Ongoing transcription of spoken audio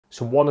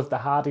So one of the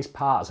hardest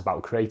parts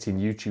about creating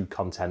YouTube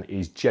content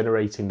is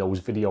generating those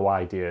video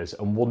ideas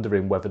and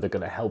wondering whether they're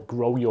going to help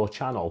grow your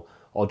channel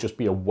or just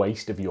be a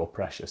waste of your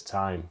precious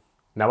time.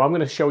 Now I'm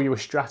going to show you a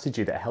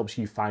strategy that helps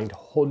you find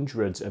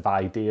hundreds of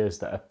ideas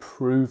that are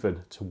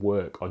proven to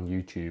work on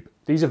YouTube.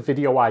 These are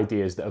video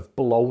ideas that have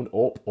blown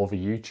up other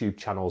YouTube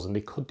channels and they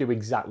could do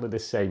exactly the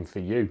same for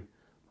you.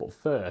 But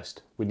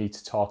first, we need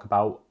to talk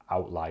about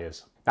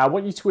outliers. Now I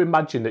want you to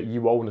imagine that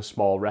you own a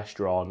small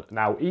restaurant.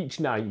 Now each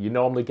night you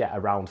normally get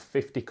around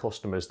 50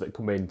 customers that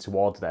come in to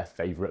order their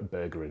favourite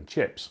burger and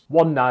chips.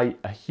 One night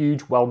a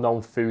huge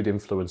well-known food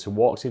influencer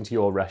walks into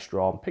your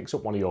restaurant, picks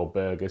up one of your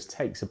burgers,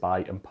 takes a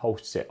bite and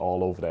posts it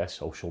all over their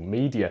social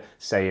media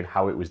saying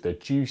how it was the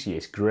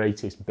juiciest,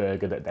 greatest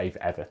burger that they've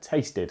ever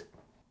tasted.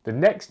 The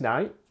next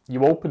night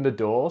you open the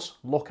doors,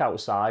 look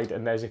outside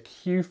and there's a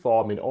queue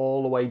forming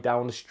all the way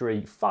down the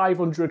street.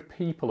 500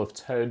 people have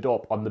turned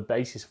up on the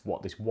basis of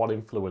what this one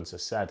influencer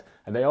said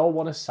and they all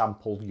want to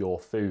sample your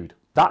food.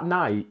 That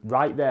night,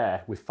 right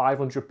there with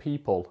 500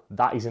 people,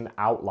 that is an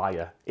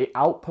outlier. It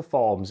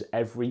outperforms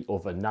every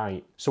other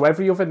night. So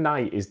every other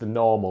night is the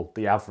normal,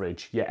 the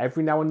average, yet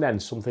every now and then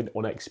something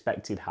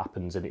unexpected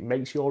happens and it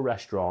makes your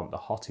restaurant the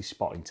hottest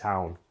spot in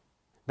town.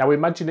 Now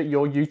imagine that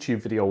your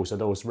YouTube videos are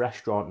those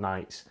restaurant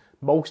nights.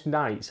 Most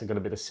nights are going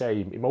to be the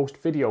same,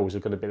 most videos are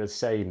going to be the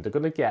same, they're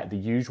going to get the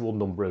usual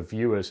number of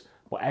viewers,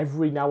 but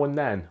every now and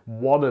then,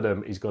 one of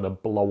them is going to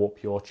blow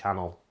up your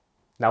channel.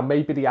 Now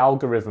maybe the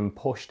algorithm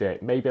pushed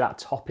it, maybe that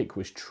topic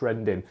was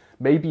trending,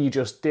 maybe you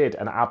just did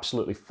an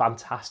absolutely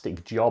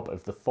fantastic job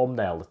of the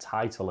thumbnail, the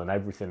title and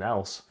everything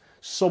else.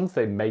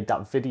 Something made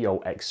that video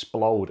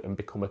explode and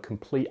become a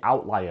complete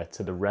outlier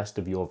to the rest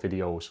of your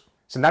videos.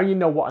 So now you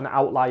know what an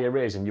outlier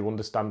is and you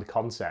understand the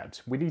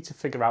concept. We need to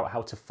figure out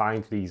how to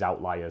find these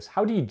outliers.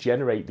 How do you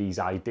generate these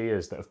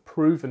ideas that have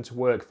proven to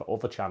work for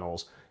other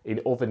channels in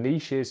other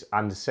niches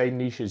and the same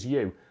niche as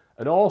you,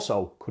 and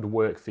also could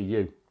work for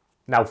you?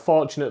 Now,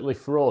 fortunately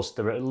for us,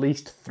 there are at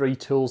least 3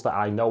 tools that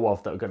I know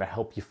of that are going to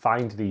help you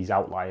find these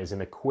outliers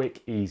in a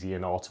quick, easy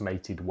and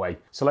automated way.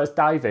 So let's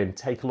dive in,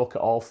 take a look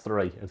at all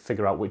 3 and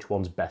figure out which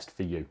one's best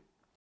for you.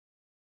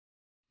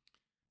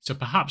 So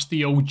perhaps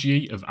the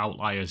OG of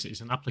Outliers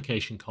is an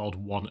application called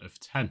 1 of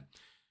 10,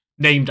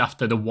 named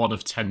after the 1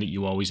 of 10 that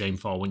you always aim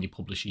for when you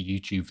publish a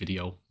YouTube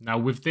video. Now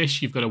with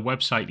this, you've got a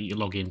website that you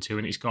log into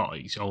and it's got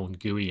its own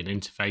GUI and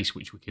interface,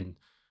 which we can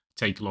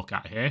take a look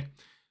at here.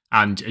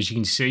 And as you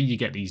can see, you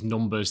get these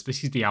numbers.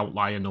 This is the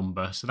outlier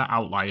number. So that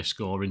outlier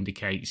score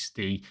indicates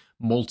the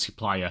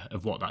multiplier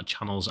of what that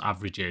channel's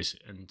average is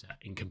and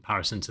in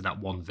comparison to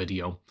that one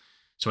video.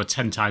 So a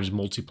 10 times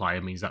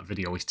multiplier means that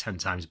video is 10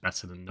 times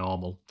better than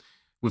normal.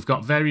 We've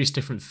got various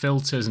different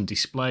filters and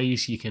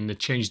displays. You can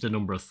change the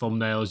number of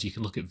thumbnails. You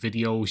can look at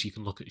videos. You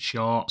can look at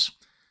shorts.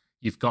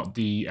 You've got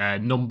the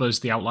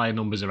numbers. The outlier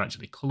numbers are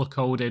actually color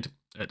coded.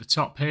 At the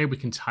top here, we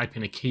can type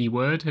in a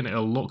keyword and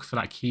it'll look for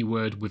that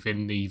keyword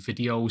within the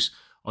videos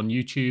on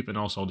YouTube and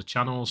also the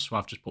channels. So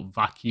I've just put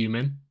vacuum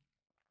in.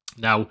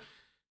 Now,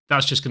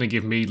 that's just going to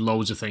give me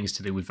loads of things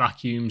to do with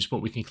vacuums,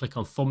 but we can click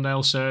on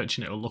thumbnail search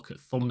and it'll look at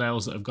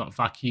thumbnails that have got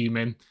vacuum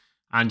in.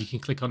 And you can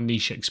click on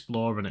Niche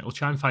Explorer and it'll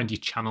try and find your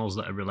channels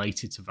that are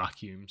related to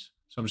vacuums.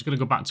 So I'm just going to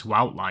go back to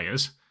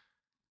Outliers.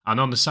 And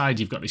on the side,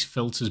 you've got this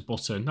filters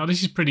button. Now,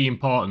 this is pretty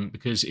important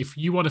because if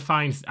you want to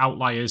find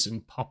outliers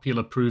and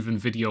popular proven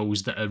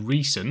videos that are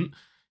recent,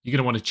 you're going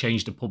to want to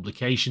change the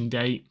publication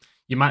date.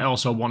 You might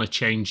also want to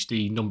change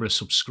the number of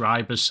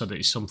subscribers so that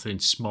it's something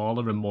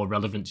smaller and more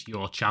relevant to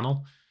your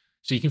channel.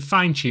 So you can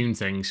fine tune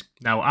things.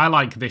 Now, I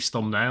like this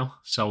thumbnail.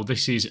 So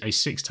this is a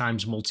 6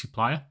 times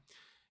multiplier.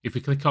 If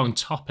we click on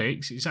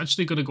topics, it's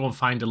actually going to go and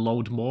find a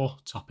load more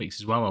topics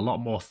as well, a lot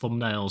more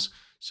thumbnails.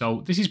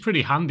 So this is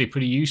pretty handy,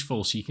 pretty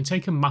useful. So you can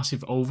take a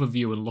massive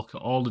overview and look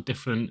at all the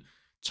different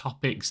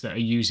topics that are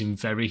using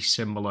very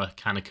similar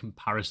kind of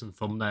comparison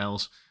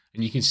thumbnails.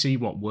 And you can see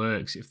what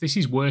works. If this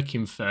is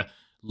working for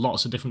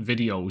lots of different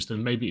videos,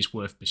 then maybe it's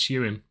worth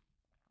pursuing.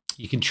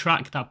 You can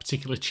track that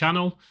particular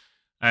channel.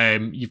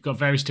 You've got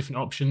various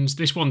different options.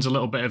 This one's a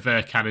little bit of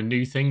a kind of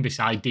new thing, this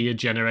idea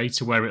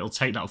generator, where it'll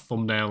take that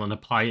thumbnail and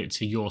apply it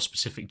to your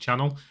specific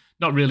channel.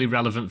 Not really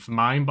relevant for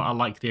mine, but I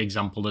like the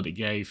example that it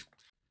gave.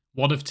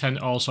 1 of 10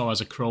 also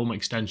has a Chrome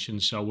extension,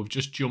 so we've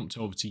just jumped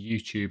over to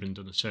YouTube and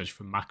done a search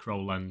for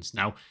macro lens.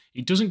 Now,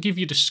 it doesn't give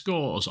you the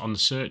scores on the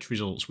search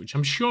results, which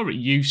I'm sure it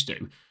used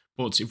to,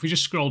 but if we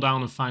just scroll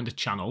down and find a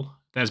channel,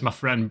 there's my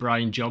friend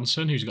Brian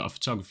Johnson, who's got a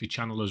photography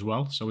channel as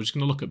well. So we're just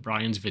going to look at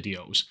Brian's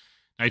videos.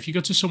 Now, if you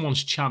go to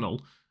someone's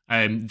channel,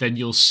 then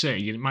you'll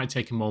see, and it might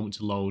take a moment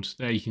to load,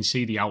 there you can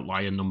see the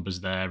outlier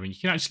numbers there, and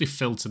you can actually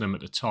filter them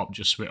at the top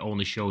just so it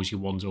only shows you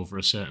ones over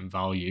a certain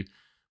value.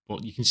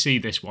 But you can see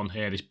this one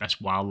here, this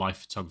best wildlife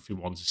photography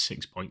one's a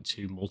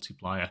 6.2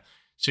 multiplier.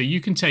 So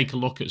you can take a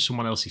look at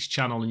someone else's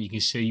channel and you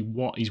can see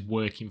what is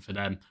working for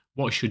them.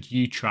 What should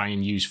you try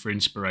and use for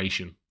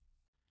inspiration?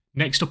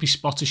 Next up is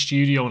Spotter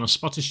Studio, and a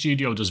Spotter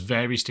Studio does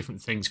various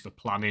different things for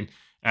planning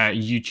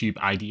YouTube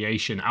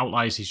ideation.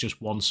 Outliers is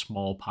just one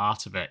small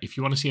part of it. If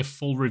you want to see a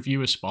full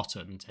review of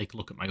Spotter, then take a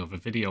look at my other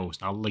videos,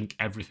 and I'll link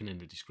everything in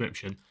the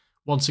description.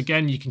 Once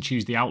again, you can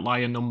choose the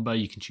outlier number,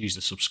 you can choose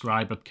the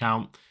subscriber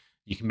count,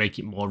 you can make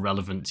it more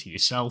relevant to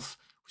yourself.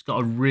 It's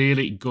got a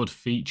really good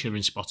feature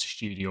in Spotter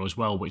Studio as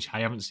well, which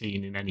I haven't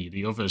seen in any of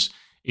the others.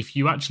 If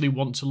you actually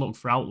want to look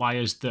for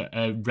outliers that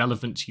are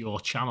relevant to your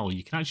channel,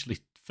 you can actually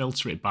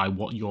filter it by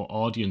what your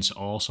audience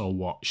also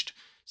watched.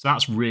 So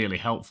that's really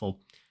helpful.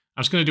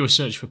 I was going to do a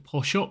search for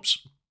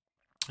push-ups,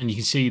 and you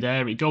can see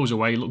there it goes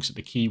away, looks at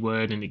the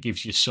keyword, and it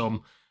gives you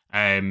some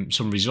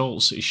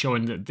results. It's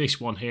showing that this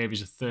one here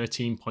is a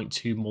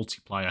 13.2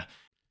 multiplier.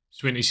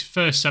 So in its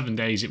first 7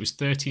 days, it was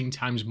 13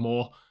 times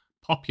more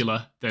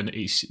popular than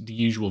the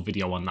usual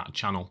video on that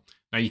channel.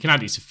 Now you can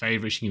add it to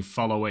favorites, you can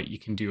follow it, you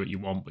can do what you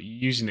want, but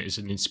you're using it as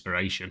an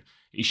inspiration.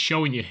 It's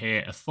showing you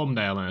here a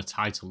thumbnail and a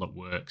title that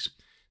works.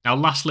 Now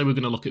lastly, we're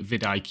going to look at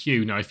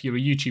vidIQ. Now if you're a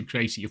YouTube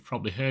creator, you've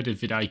probably heard of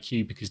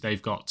vidIQ because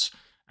they've got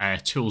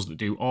tools that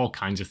do all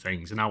kinds of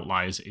things, and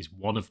Outliers is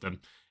one of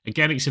them.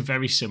 Again, it's a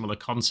very similar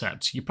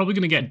concept. You're probably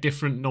going to get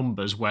different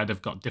numbers where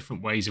they've got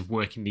different ways of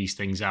working these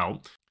things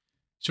out.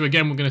 So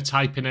again, we're going to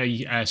type in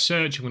a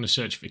search. I'm going to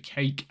search for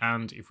cake,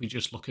 and if we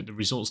just look at the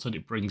results that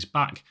it brings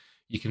back,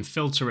 you can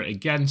filter it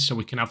again, so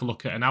we can have a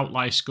look at an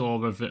outlier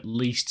score of at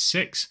least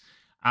 6,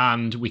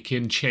 and we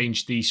can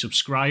change the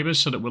subscribers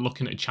so that we're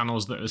looking at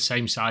channels that are the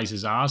same size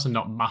as ours and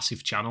not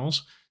massive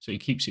channels, so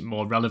it keeps it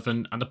more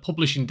relevant. And the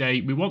publishing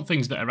date, we want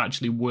things that are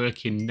actually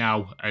working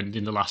now and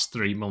in the last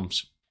 3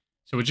 months.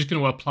 So we're just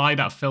going to apply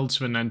that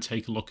filter and then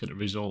take a look at the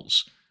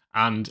results.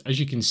 And as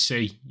you can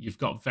see, you've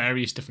got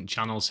various different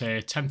channels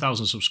here,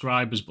 10,000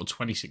 subscribers, but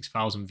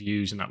 26,000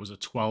 views, and that was a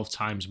 12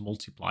 times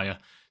multiplier.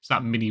 So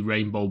that mini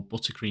rainbow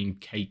buttercream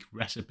cake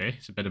recipe,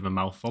 it's a bit of a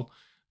mouthful,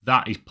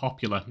 that is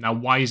popular. Now,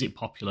 why is it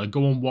popular?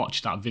 Go and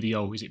watch that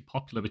video. Is it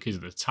popular because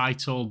of the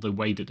title, the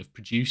way that they've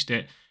produced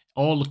it?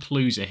 All the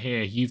clues are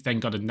here. You've then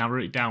got to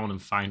narrow it down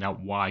and find out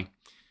why.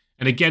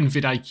 And again,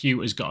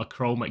 vidIQ has got a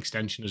Chrome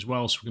extension as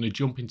well. So we're going to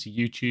jump into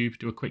YouTube,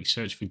 do a quick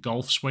search for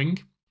golf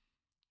swing.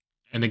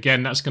 And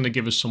again, that's going to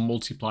give us some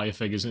multiplier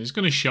figures, and it's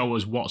going to show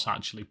us what's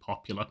actually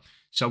popular.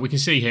 So we can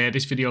see here,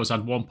 this video has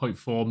had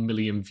 1.4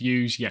 million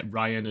views, yet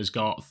Ryan has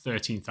got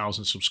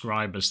 13,000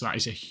 subscribers. So that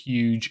is a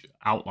huge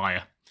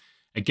outlier.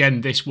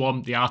 Again, this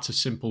one, The Art of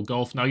Simple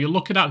Golf. Now, you're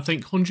looking at, I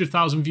think,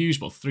 100,000 views,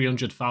 but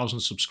 300,000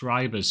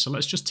 subscribers. So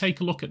let's just take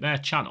a look at their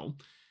channel,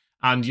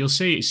 and you'll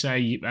see it's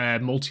a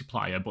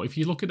multiplier. But if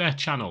you look at their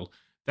channel,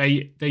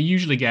 they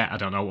usually get, I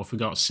don't know, if we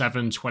got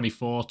 7,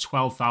 24,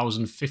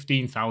 12,000,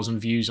 15,000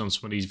 views on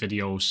some of these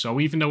videos. So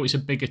even though it's a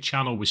bigger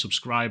channel with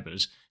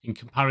subscribers, in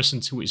comparison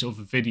to its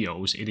other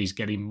videos, it is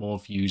getting more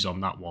views on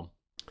that one.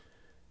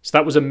 So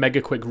that was a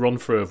mega quick run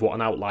through of what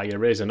an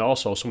outlier is, and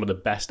also some of the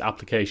best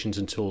applications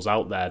and tools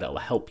out there that will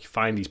help you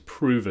find these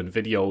proven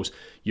videos.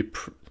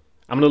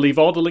 I'm going to leave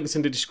all the links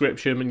in the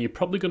description, and you're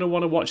probably going to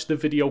want to watch the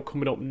video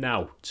coming up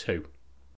now too.